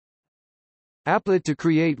Applet to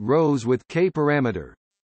create rows with k-parameter.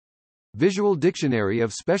 Visual dictionary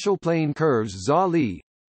of special plane curves ZA-Li.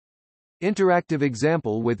 Interactive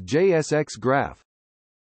example with JSX graph.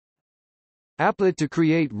 Applet to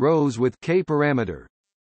create rows with k-parameter.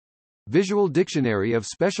 Visual dictionary of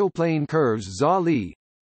special plane curves ZA-Li.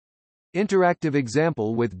 Interactive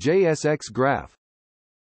example with JSX graph.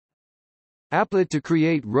 Applet to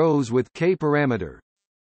create rows with k-parameter.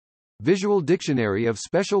 Visual dictionary of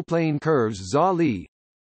special plane curves ZA-Li.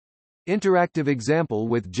 Interactive example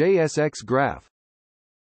with JSX graph.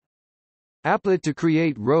 Applet to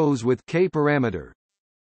create rows with k-parameter.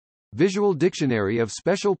 Visual dictionary of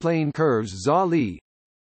special plane curves ZA-Li.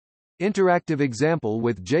 Interactive example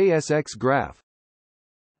with JSX graph.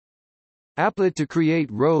 Applet to create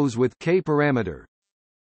rows with k-parameter.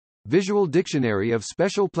 Visual dictionary of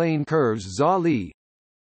special plane curves ZA-Li.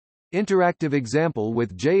 Interactive example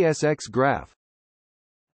with JSX graph.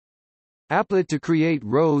 Applet to create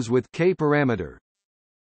rows with k-parameter.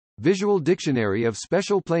 Visual dictionary of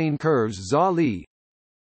special plane curves ZA-Li.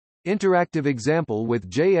 Interactive example with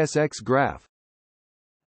JSX graph.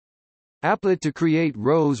 Applet to create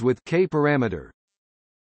rows with k-parameter.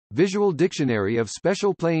 Visual dictionary of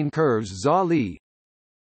special plane curves ZA-Li.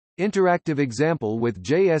 Interactive example with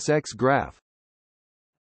JSX graph.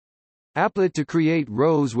 Applet to create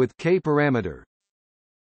rows with k-parameter.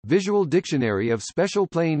 Visual dictionary of special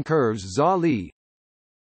plane curves ZA-Li.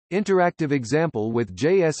 Interactive example with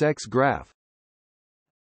JSX graph.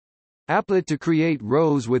 Applet to create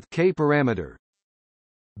rows with k-parameter.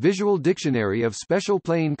 Visual dictionary of special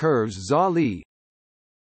plane curves ZA-Li.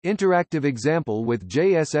 Interactive example with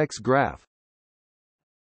JSX graph.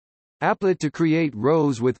 Applet to create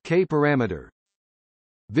rows with k-parameter.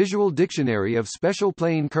 Visual dictionary of special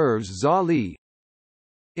plane curves ZA-Li.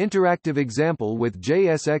 Interactive example with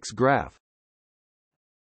JSX graph.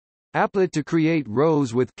 Applet to create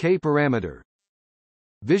rows with k-parameter.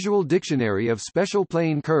 Visual dictionary of special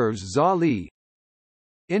plane curves ZA-Li.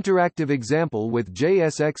 Interactive example with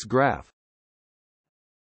JSX graph.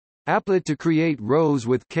 Applet to create rows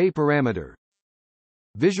with k-parameter.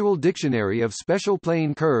 Visual dictionary of special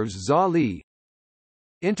plane curves ZA-Li.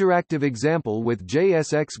 Interactive example with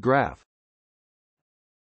JSX graph.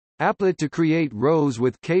 Applet to create rows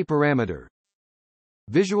with k-parameter.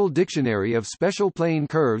 Visual dictionary of special plane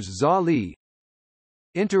curves ZA-Li.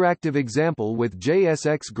 Interactive example with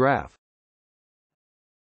JSX graph.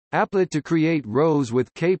 Applet to create rows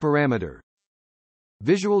with k-parameter.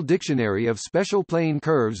 Visual dictionary of special plane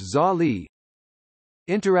curves ZA-Li.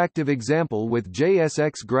 Interactive example with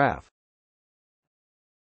JSX graph.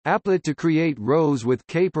 Applet to create rows with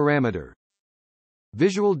k-parameter.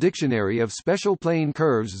 Visual dictionary of special plane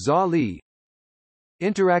curves ZA-Li.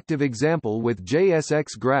 Interactive example with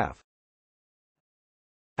JSX graph.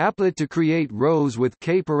 Applet to create rows with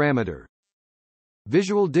k-parameter.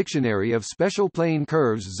 Visual dictionary of special plane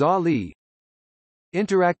curves ZA-Li.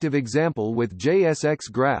 Interactive example with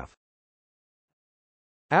JSX graph.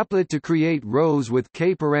 Applet to create rows with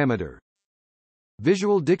k-parameter.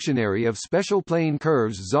 Visual dictionary of special plane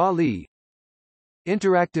curves ZA-Li.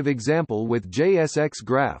 Interactive example with JSX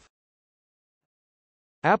graph.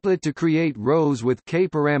 Applet to create rows with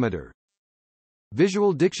k-parameter.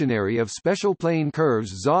 Visual dictionary of special plane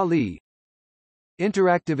curves ZA-Li.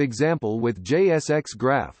 Interactive example with JSX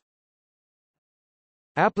graph.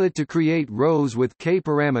 Applet to create rows with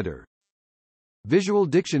k-parameter. Visual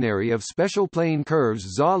dictionary of special plane curves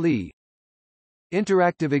ZA-Li.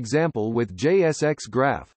 Interactive example with JSX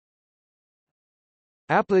graph.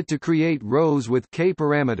 Applet to create rows with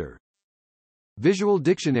k-parameter. Visual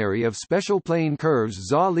dictionary of special plane curves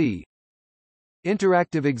ZA-Li.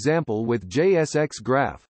 Interactive example with JSX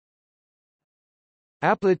graph.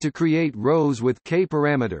 Applet to create rows with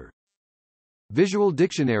k-parameter. Visual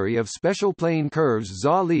dictionary of special plane curves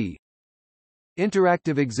ZA-Li.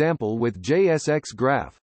 Interactive example with JSX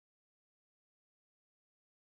graph.